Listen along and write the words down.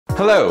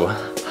Hello,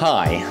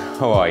 hi,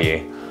 how are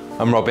you?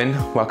 I'm Robin,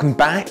 welcome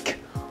back,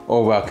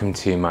 or welcome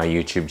to my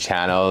YouTube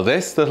channel.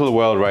 This little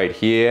world right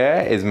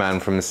here is Man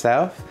from the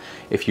South.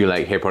 If you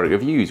like hair product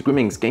reviews,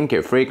 grooming,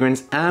 skincare,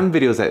 fragrance, and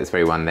videos like this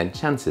very one, then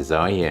chances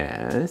are,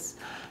 yes,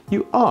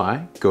 you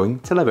are going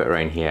to love it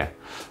around here.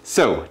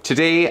 So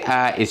today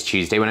is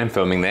Tuesday when I'm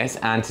filming this,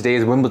 and today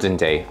is Wimbledon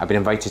day. I've been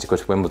invited to go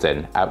to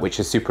Wimbledon,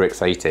 which is super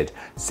excited.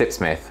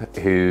 Sipsmith,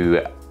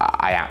 who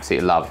I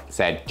absolutely love,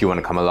 said, do you want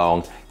to come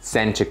along?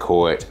 Centre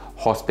court,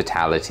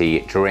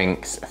 hospitality,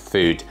 drinks,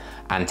 food,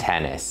 and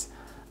tennis.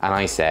 And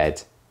I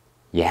said,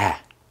 yeah,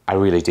 I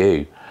really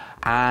do.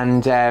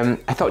 And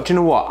I thought, do you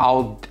know what?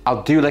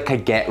 I'll do like a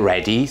get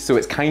ready. So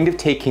it's kind of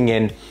taking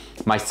in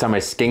my summer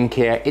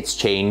skincare. It's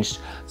changed.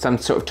 Some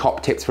sort of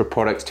top tips for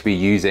products to be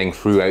using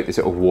throughout the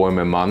sort of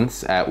warmer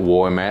months.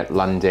 Warmer,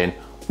 London,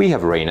 we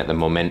have rain at the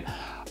moment.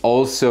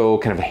 Also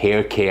kind of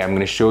hair care. I'm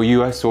gonna show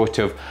you a sort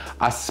of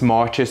a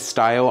smarter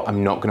style.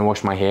 I'm not gonna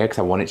wash my hair because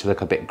I want it to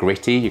look a bit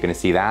gritty. You're gonna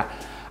see that.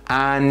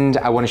 And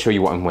I want to show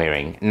you what I'm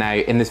wearing. Now,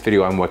 in this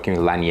video, I'm working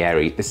with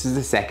Lanieri. This is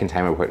the second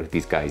time I've worked with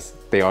these guys.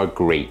 They are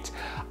great.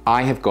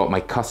 I have got my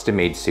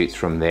custom-made suits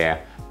from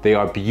there. They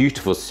are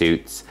beautiful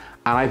suits,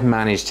 and I've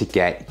managed to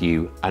get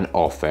you an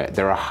offer.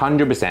 They're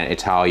 100%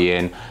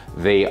 Italian.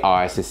 They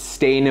are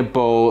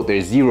sustainable.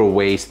 They're zero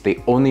waste.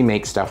 They only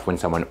make stuff when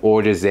someone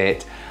orders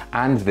it,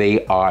 and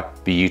they are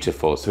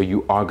beautiful. So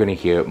you are going to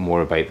hear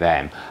more about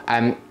them.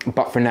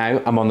 But for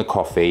now, I'm on the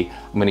coffee.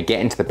 I'm going to get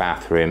into the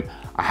bathroom.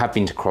 I have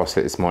been to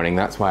CrossFit this morning.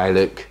 That's why I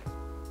look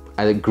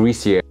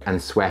greasier and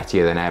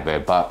sweatier than ever,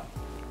 but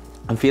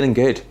I'm feeling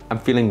good. I'm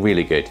feeling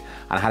really good.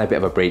 And I had a bit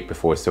of a break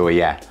before, so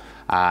yeah.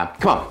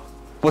 Come on,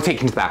 we'll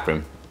take you to the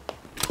bathroom.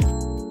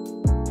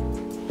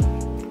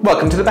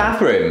 Welcome to the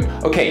bathroom.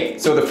 Okay,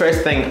 so the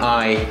first thing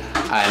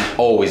I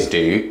always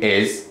do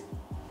is,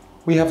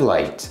 we have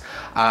light,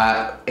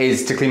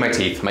 is to clean my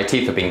teeth. My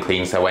teeth have been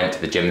clean, so I went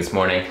to the gym this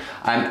morning.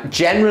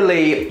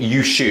 Generally,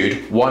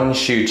 one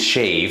should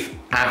shave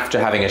after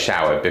having a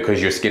shower because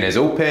your skin is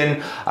open.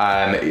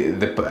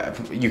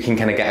 You can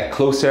kind of get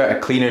a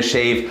cleaner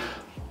shave.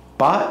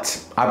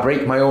 But I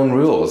break my own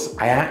rules.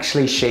 I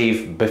actually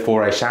shave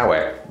before I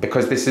shower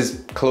because this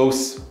is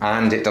close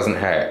and it doesn't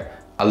hurt.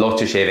 A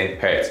lot of shaving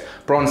hurts.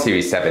 Braun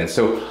Series 7.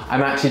 So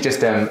I'm actually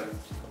just,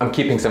 I'm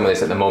keeping some of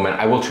this at the moment.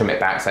 I will trim it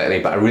back slightly,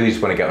 but I really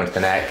just want to get onto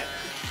the neck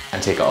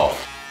and take it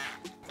off.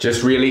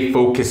 Just really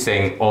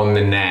focusing on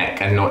the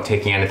neck and not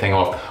taking anything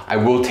off. I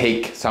will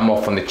take some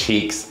off on the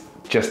cheeks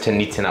just to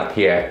neaten up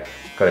here.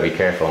 Gotta be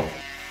careful.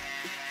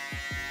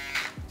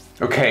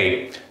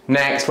 Okay,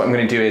 next what I'm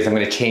gonna do is I'm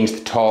gonna change the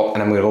top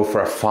and I'm gonna go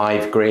for a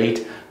 5 grade.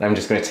 And I'm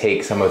just gonna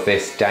take some of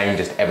this down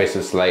just ever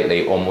so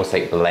slightly, almost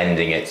like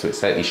blending it so it's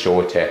slightly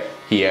shorter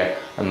here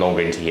and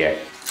longer into here.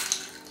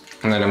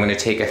 And then I'm gonna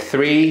take a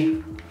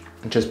 3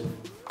 and just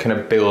kind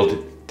of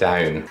build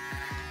down.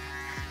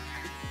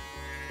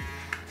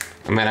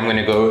 And then I'm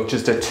gonna go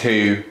just a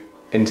 2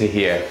 into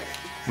here.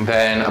 And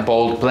then a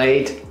bald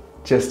blade,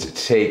 just to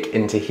take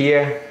into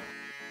here.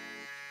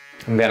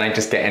 And then I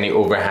just get any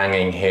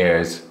overhanging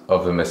hairs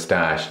of the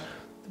moustache.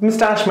 The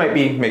moustache might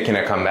be making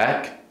a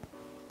comeback,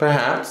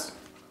 perhaps.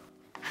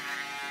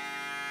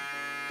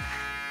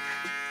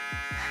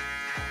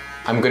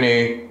 I'm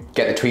gonna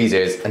get the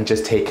tweezers and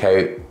just take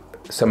out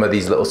some of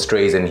these little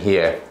strays in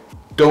here.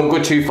 Don't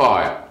go too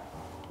far.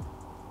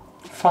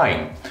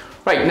 Fine.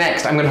 Right,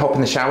 next I'm gonna hop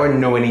in the shower.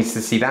 No one needs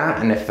to see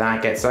that, and if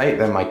that gets out,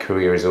 then my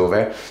career is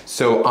over.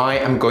 So I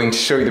am going to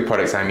show you the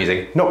products I'm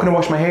using. Not gonna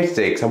wash my hair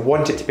today because I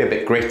want it to be a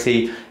bit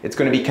gritty. It's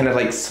gonna be kind of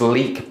like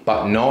sleek,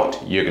 but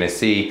not. You're gonna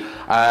see.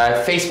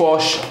 Face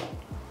wash,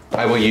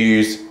 I will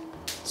use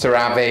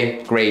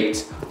Cerave,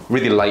 great,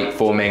 really light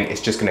foaming.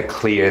 It's just gonna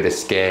clear the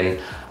skin.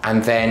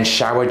 And then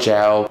shower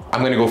gel,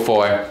 I'm gonna go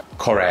for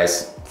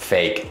Korres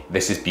Fake.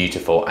 This is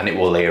beautiful and it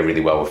will layer really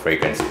well with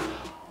fragrance.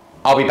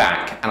 I'll be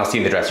back and I'll see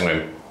you in the dressing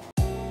room.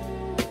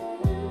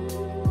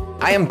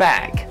 I am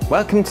back.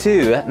 Welcome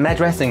to my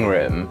dressing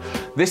room.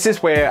 This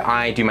is where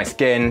I do my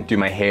skin, do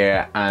my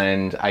hair,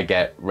 and I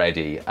get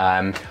ready.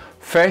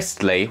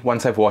 Firstly,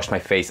 once I've washed my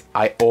face,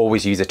 I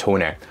always use a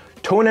toner.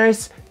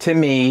 Toners, to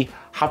me,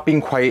 have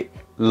been quite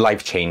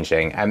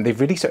life-changing, and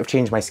they've really sort of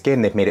changed my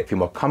skin. They've made it feel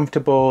more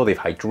comfortable, they've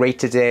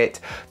hydrated it,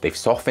 they've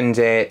softened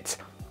it.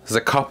 There's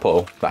a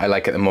couple that I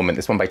like at the moment.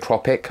 This one by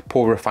Tropic,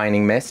 Pore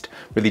Refining Mist,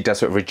 really does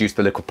sort of reduce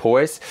the look of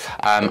pores,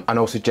 and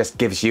also just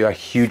gives you a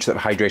huge sort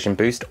of hydration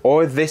boost.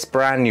 Or this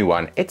brand new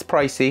one, it's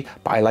pricey,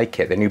 but I like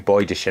it, the new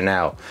Boy de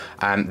Chanel.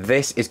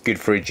 This is good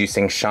for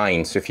reducing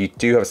shine, so if you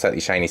do have a slightly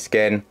shiny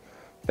skin,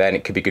 then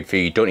it could be good for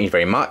you. You don't need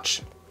very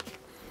much.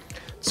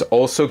 It's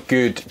also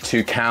good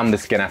to calm the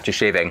skin after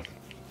shaving.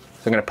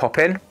 So I'm gonna pop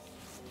in.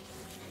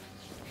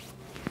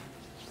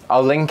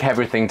 I'll link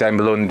everything down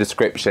below in the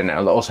description.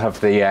 I'll also have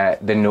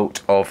the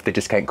note of the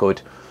discount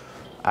code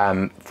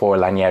for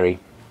Lanieri.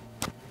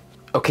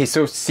 Okay,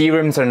 so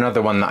serums are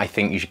another one that I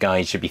think you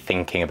guys should be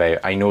thinking about.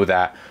 I know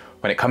that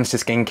when it comes to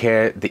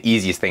skincare, the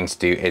easiest thing to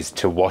do is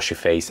to wash your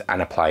face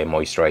and apply a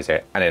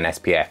moisturiser and an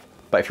SPF.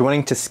 But if you're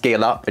wanting to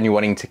scale up and you're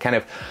wanting to kind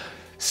of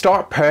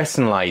start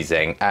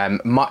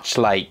personalizing, much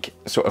like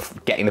sort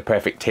of getting the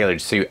perfect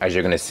tailored suit, as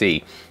you're gonna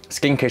see.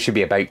 Skincare should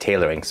be about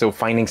tailoring, so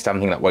finding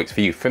something that works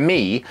for you. For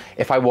me,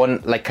 if I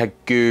want like a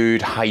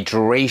good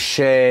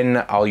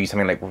hydration, I'll use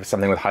something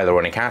with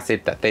hyaluronic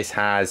acid that this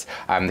has.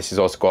 This has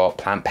also got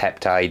plant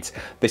peptides.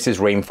 This is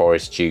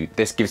rainforest dew.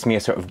 This gives me a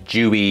sort of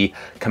dewy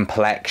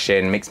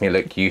complexion, makes me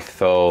look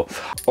youthful.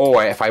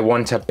 Or if I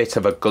want a bit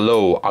of a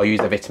glow, I'll use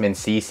a vitamin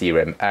C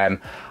serum.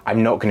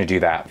 I'm not gonna do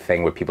that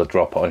thing where people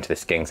drop it onto the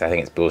skin, because I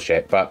think it's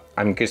bullshit, but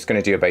I'm just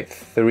gonna do about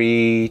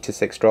 3 to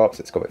 6 drops.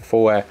 Let's go with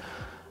 4.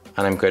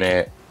 And I'm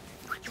gonna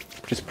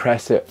just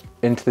press it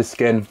into the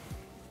skin.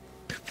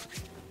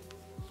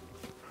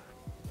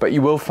 But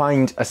you will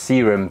find a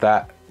serum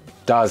that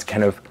does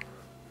kind of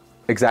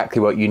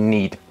exactly what you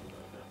need.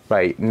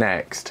 Right,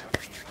 next,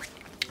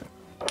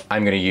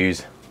 I'm gonna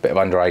use a bit of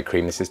under eye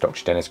cream. This is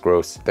Dr. Dennis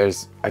Gross.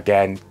 There's,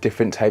 again,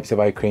 different types of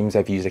eye creams.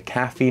 I've used a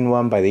caffeine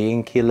one by the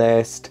Inky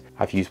List.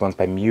 I've used ones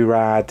by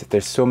Murad.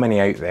 There's so many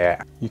out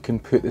there. You can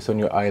put this on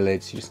your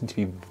eyelids. You just need to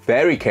be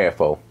very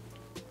careful.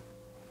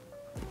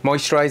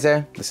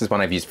 Moisturiser, this is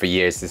one I've used for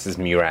years. This is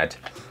Murad.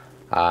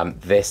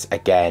 This,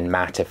 again,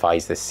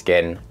 mattifies the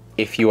skin.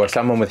 If you are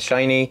someone with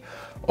shiny,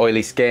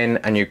 oily skin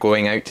and you're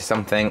going out to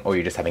something, or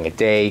you're just having a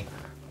day,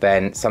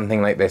 then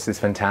something like this is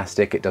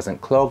fantastic. It doesn't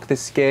clog the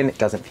skin, it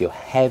doesn't feel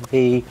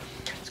heavy.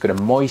 It's gonna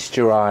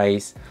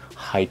moisturize,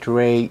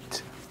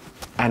 hydrate,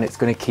 and it's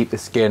gonna keep the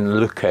skin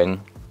looking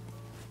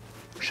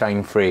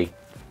shine-free.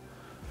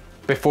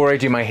 Before I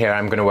do my hair,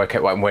 I'm gonna work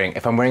out what I'm wearing.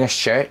 If I'm wearing a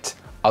shirt,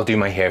 I'll do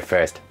my hair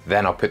first,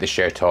 then I'll put the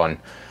shirt on.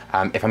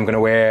 If I'm gonna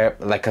wear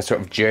like a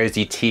sort of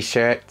jersey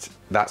t-shirt,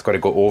 that's gotta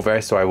go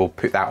over, so I will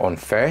put that on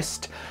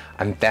first,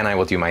 and then I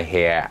will do my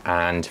hair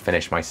and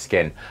finish my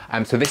skin.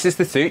 So this is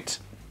the suit.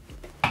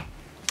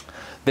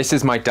 This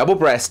is my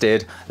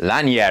double-breasted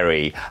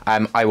laniere.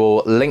 I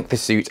will link the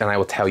suit and I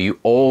will tell you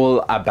all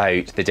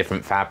about the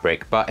different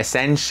fabric, but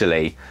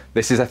essentially,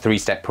 this is a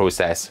 3-step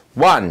process.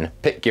 1,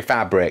 pick your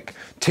fabric.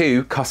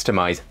 2,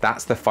 customize.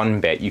 That's the fun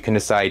bit. You can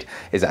decide,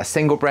 is it a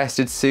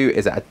single-breasted suit?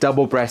 Is it a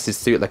double-breasted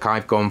suit like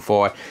I've gone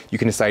for? You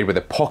can decide where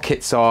the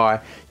pockets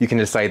are. You can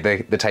decide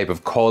the type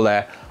of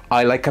collar.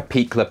 I like a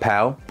peak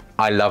lapel.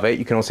 I love it.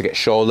 You can also get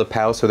shawl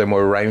lapels, so they're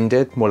more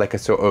rounded, more like a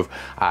sort of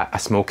a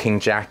smoking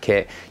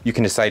jacket. You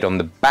can decide on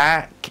the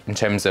back in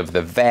terms of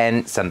the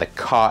vents and the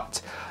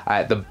cut,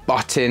 the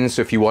buttons.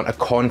 So if you want a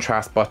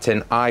contrast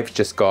button, I've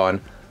just gone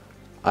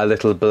a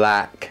little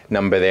black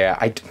number there.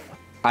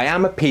 I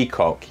am a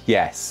peacock,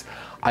 yes.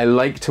 I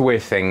like to wear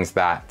things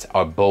that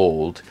are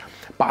bold,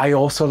 but I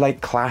also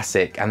like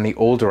classic, and the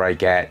older I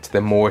get,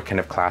 the more kind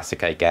of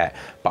classic I get.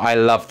 But I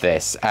love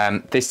this.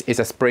 This is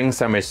a spring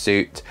summer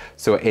suit,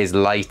 so it is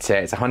lighter,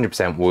 it's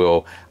 100%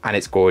 wool, and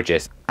it's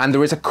gorgeous. And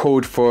there is a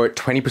code for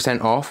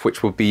 20% off,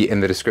 which will be in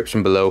the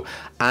description below,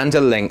 and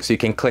a link so you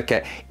can click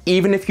it.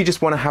 Even if you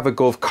just want to have a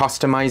go of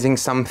customizing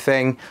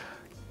something,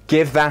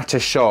 give that a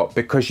shot,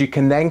 because you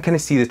can then kind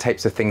of see the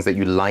types of things that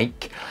you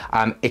like.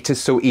 It is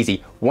so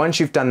easy. Once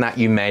you've done that,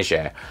 you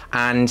measure,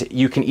 and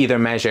you can either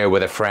measure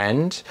with a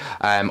friend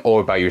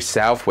or by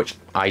yourself, which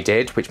I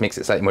did, which makes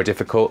it slightly more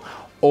difficult,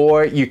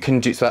 or you can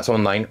do, so that's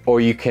online,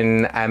 or you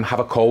can have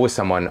a call with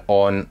someone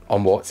on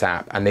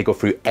WhatsApp and they go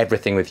through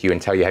everything with you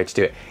and tell you how to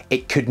do it.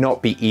 It could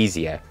not be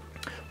easier.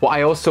 What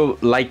I also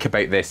like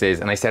about this is,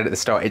 and I said at the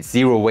start, it's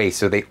zero waste,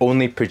 so they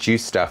only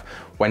produce stuff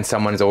when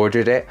someone's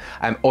ordered it.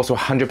 Also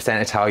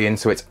 100% Italian,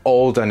 so it's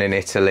all done in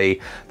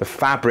Italy. The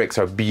fabrics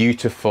are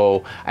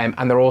beautiful,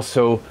 and they're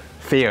also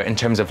fair in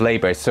terms of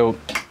labor, so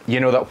you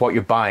know that what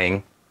you're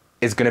buying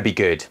is gonna be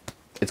good.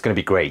 It's gonna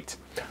be great.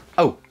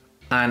 Oh,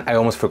 and I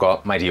almost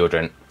forgot my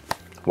deodorant.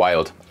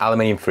 Wild,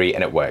 aluminium free,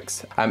 and it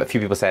works. A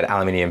few people said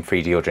aluminium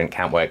free deodorant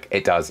can't work.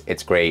 It does,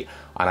 it's great.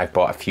 And I've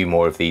bought a few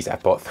more of these.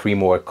 I've bought 3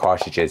 more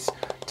cartridges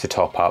to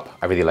top up.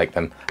 I really like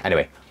them.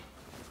 Anyway,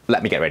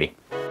 let me get ready.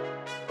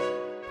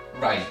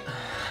 Right,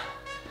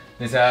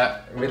 there's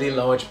a really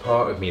large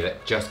part of me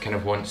that just kind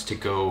of wants to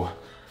go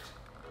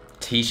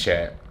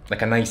t-shirt,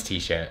 like a nice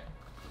t-shirt.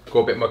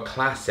 Go a bit more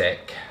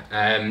classic.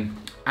 And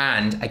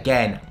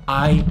again,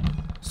 I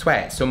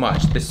sweat so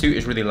much. The suit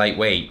is really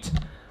lightweight,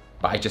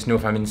 but I just know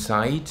if I'm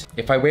inside.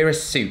 If I wear a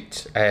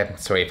suit,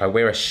 if I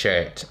wear a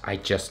shirt, I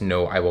just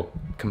know I will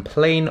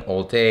complain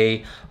all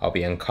day, I'll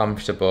be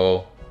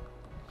uncomfortable.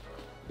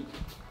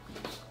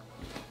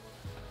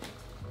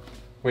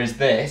 Whereas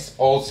this,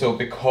 also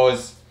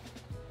because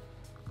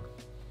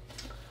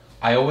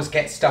I always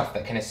get stuff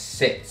that kind of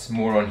sits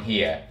more on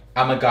here.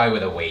 I'm a guy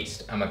with a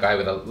waist, I'm a guy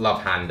with a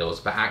love handles,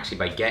 but actually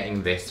by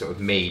getting this sort of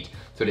made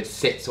so that it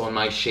sits on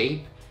my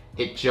shape,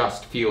 it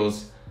just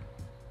feels,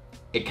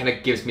 it kind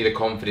of gives me the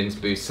confidence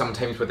boost.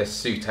 Sometimes with a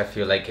suit, I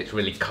feel like it's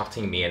really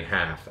cutting me in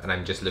half and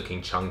I'm just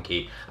looking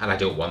chunky, and I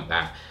don't want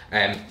that.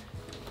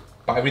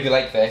 But I really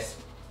like this.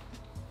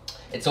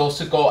 It's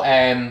also got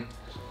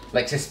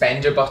like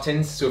suspender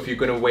buttons, so if you're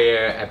gonna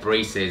wear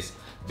braces,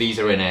 these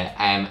are in it.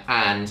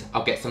 And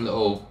I'll get some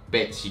little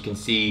bits. You can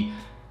see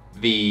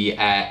the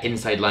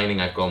inside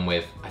lining I've gone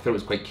with. I thought it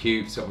was quite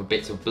cute, sort of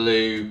bits of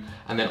blue,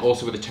 and then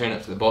also with the turn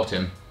up to the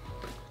bottom.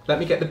 let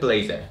me get the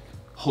blazer.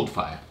 Hold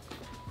fire.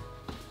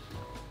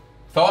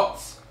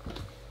 Thoughts?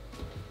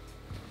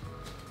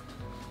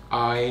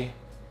 I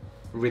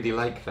really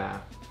like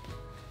that.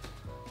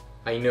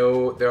 I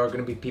know there are going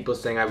to be people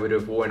saying I would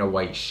have worn a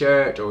white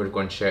shirt or would have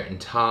gone shirt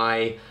and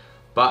tie,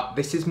 but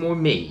this is more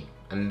me,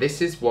 and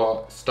this is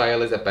what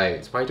style is about.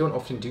 It's why I don't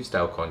often do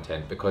style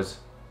content, because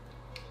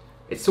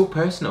it's so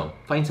personal.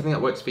 Find something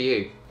that works for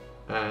you.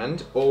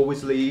 And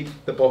always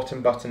leave the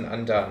bottom button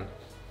undone.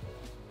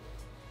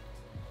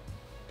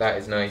 That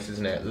is nice,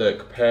 isn't it?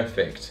 Look,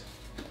 perfect.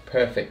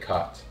 Perfect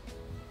cut.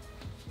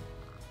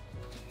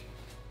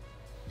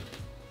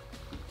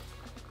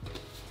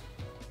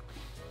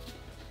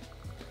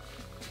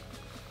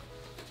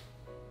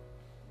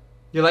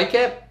 You like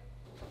it?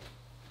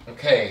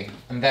 Okay,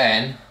 and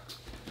then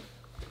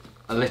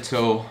a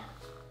little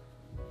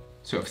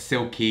sort of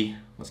silky,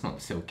 well, it's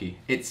not silky,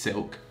 it's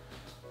silk,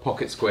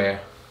 pocket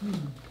square.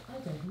 I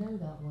don't know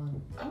that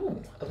one.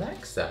 Oh,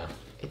 Alexa,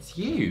 it's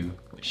you.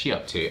 What's she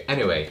up to?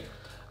 Anyway,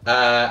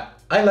 I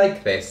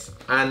like this,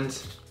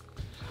 and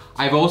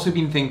I've also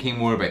been thinking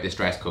more about this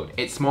dress code.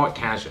 It's smart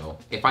casual.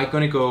 If I'm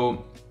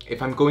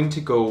going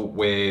to go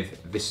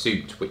with the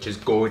suit, which is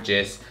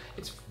gorgeous,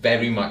 it's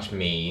very much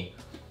me.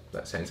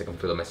 That sounds like I'm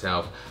full of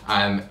myself.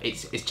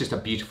 It's just a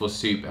beautiful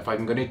suit. If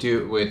I'm gonna do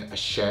it with a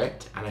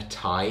shirt and a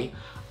tie,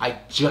 I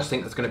just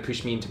think that's gonna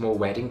push me into more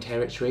wedding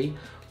territory,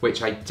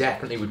 which I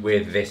definitely would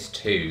wear this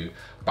too,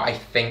 but I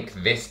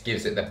think this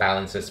gives it the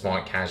balance of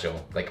smart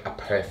casual, like a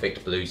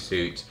perfect blue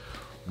suit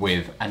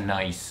with a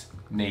nice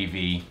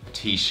navy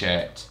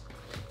t-shirt.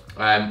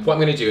 What I'm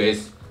gonna do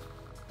is,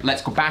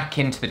 let's go back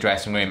into the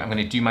dressing room. I'm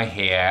gonna do my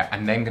hair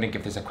and then gonna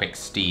give this a quick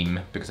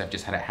steam because I've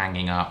just had it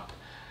hanging up.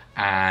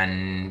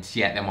 And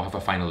yeah, then we'll have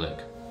a final look.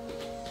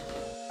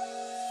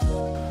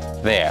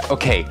 There,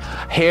 okay.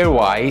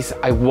 Hair-wise,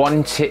 I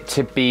want it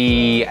to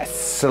be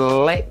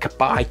slick,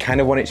 but I kind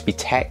of want it to be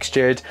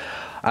textured.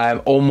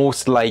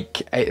 Almost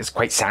like it's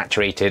quite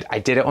saturated. I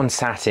did it on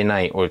Saturday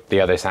night, or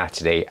the other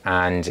Saturday,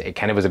 and it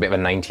kind of was a bit of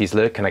a 90s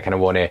look, and I kind of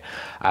want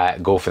to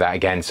go for that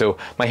again. So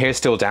my hair's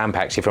still damp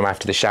actually from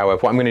after the shower.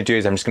 What I'm going to do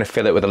is I'm just going to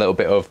fill it with a little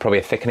bit of probably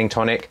a thickening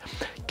tonic,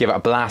 give it a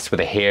blast with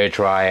a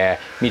hairdryer,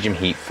 medium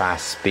heat,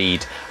 fast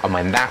speed, and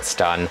when that's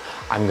done,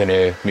 I'm going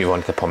to move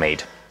on to the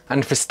pomade.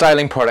 And for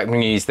styling product, I'm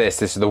going to use this.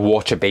 This is the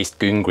water-based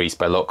Goon Grease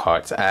by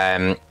Lockhart.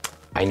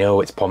 I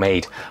know it's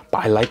pomade,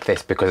 but I like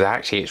this because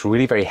actually it's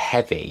really very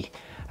heavy.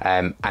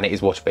 And it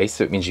is water-based,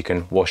 so it means you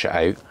can wash it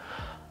out.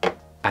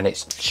 And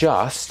it's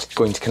just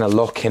going to kind of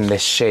lock in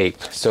this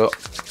shape. So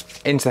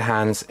into the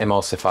hands,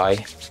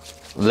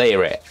 emulsify,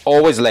 layer it,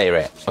 always layer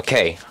it.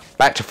 Okay,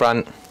 back to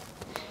front,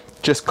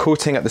 just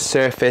coating at the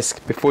surface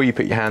before you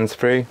put your hands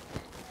through.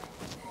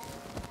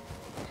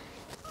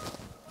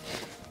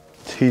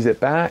 Tease it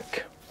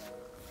back.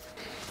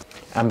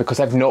 And because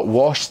I've not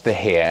washed the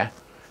hair,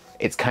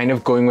 it's kind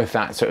of going with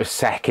that sort of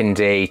second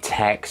day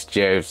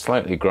texture,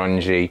 slightly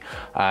grungy.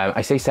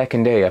 I say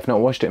second day, I've not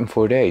washed it in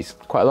 4 days.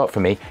 Quite a lot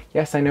for me.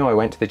 Yes, I know I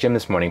went to the gym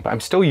this morning, but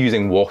I'm still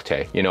using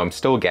water. You know, I'm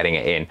still getting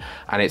it in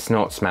and it's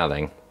not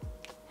smelling.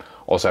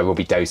 Also, I will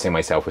be dousing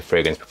myself with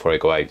fragrance before I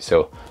go out,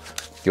 so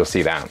you'll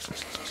see that.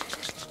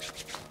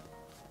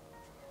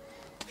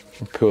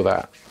 Pull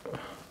that.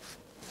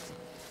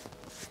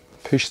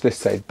 Push this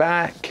side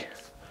back,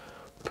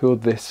 pull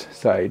this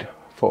side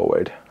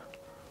forward.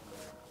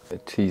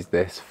 Tease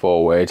this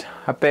forward,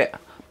 a bit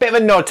of a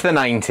nod to the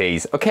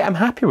 90s. Okay, I'm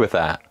happy with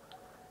that.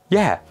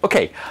 Yeah,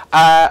 okay.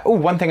 Oh,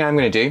 one thing I'm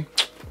gonna do,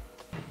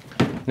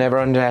 never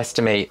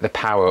underestimate the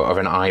power of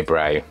an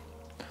eyebrow.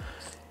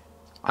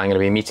 I'm gonna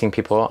be meeting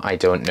people I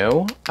don't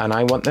know, and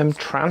I want them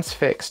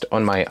transfixed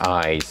on my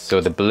eyes. So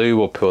the blue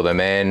will pull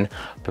them in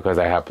because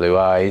I have blue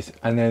eyes.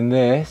 And then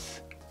this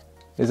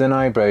is an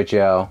eyebrow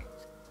gel.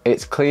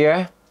 It's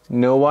clear,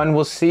 no one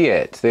will see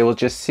it. They will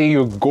just see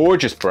your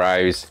gorgeous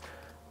brows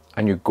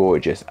and your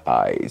gorgeous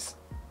eyes.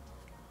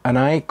 And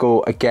I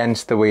go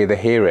against the way the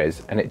hair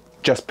is and it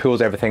just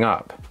pulls everything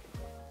up.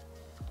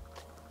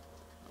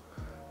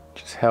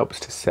 Just helps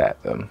to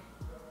set them.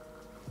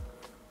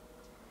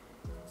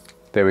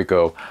 There we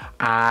go.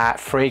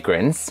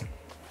 Fragrance.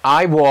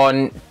 I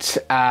want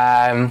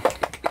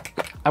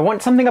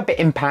something a bit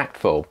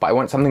impactful, but I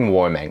want something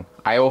warming.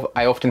 I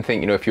often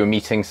think, you know, if you're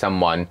meeting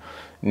someone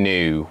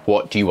new,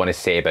 what do you want to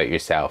say about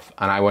yourself?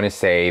 And I want to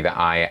say that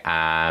I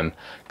am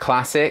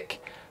classic,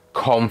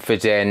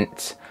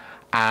 confident,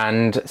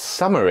 and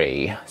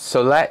summery.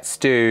 So let's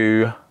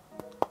do,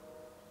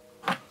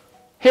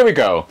 here we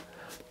go.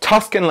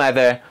 Tuscan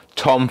leather,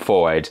 Tom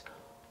Ford.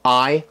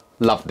 I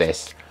love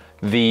this.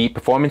 The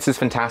performance is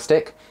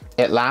fantastic.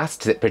 It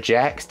lasts, it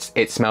projects,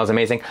 it smells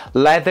amazing.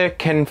 Leather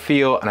can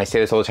feel, and I say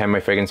this all the time in my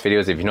fragrance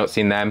videos, if you've not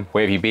seen them,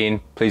 where have you been?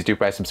 Please do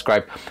press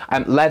subscribe.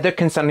 Leather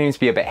can sometimes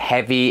be a bit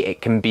heavy.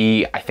 It can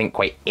be, I think,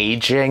 quite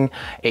aging.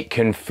 It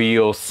can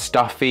feel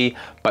stuffy,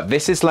 but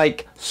this is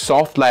like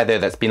soft leather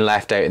that's been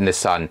left out in the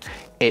sun.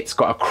 It's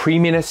got a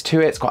creaminess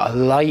to it, it's got a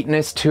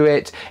lightness to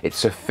it, it's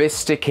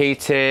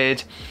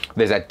sophisticated,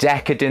 there's a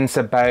decadence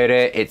about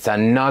it, it's a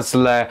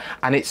nuzzler,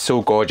 and it's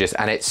so gorgeous,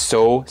 and it's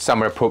so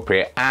summer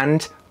appropriate.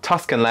 And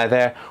Tuscan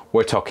leather,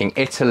 we're talking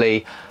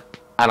Italy,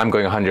 and I'm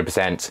going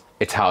 100%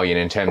 Italian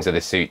in terms of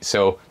the suit.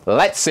 So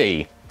let's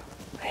see.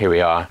 Here we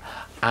are.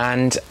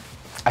 And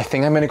I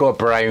think I'm gonna go a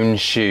brown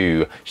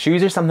shoe.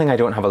 Shoes are something I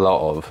don't have a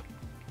lot of.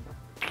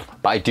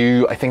 But I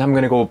think I'm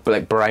gonna go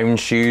like brown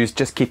shoes,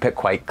 just keep it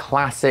quite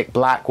classic.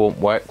 Black won't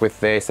work with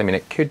this. I mean,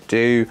 it could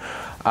do,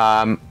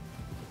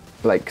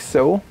 like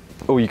so.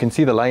 Oh, you can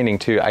see the lining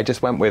too. I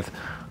just went with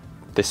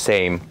the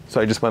same. So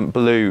I just went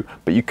blue,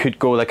 but you could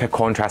go like a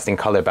contrasting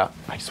color, but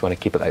I just want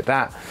to keep it like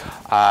that.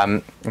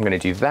 I'm going to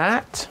do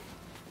that.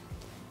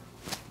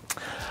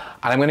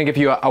 And I'm going to give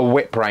you a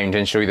whip round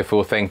and show you the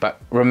full thing. But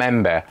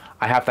remember,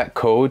 I have that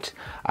code,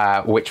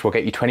 which will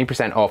get you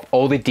 20% off.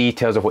 All the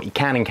details of what you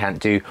can and can't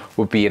do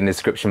will be in the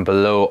description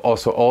below.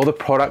 Also, all the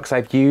products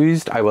I've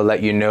used, I will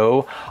let you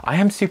know. I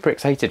am super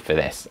excited for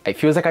this. It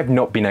feels like I've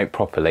not been out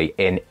properly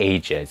in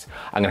ages.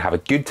 I'm gonna have a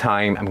good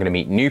time. I'm gonna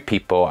meet new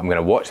people. I'm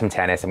gonna watch some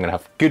tennis. I'm gonna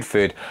have good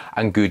food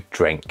and good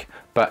drink.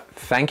 But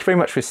thank you very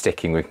much for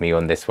sticking with me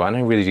on this one.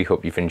 I really do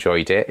hope you've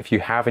enjoyed it. If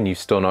you have and you've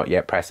still not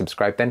yet pressed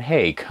subscribe, then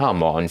hey,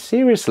 come on,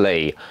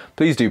 seriously.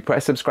 Please do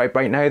press subscribe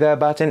right now. The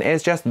button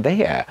is just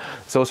there.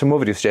 There's also more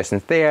video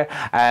suggestions there,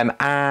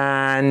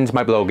 and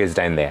my blog is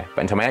down there.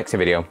 But until my next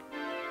video,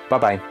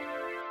 bye-bye.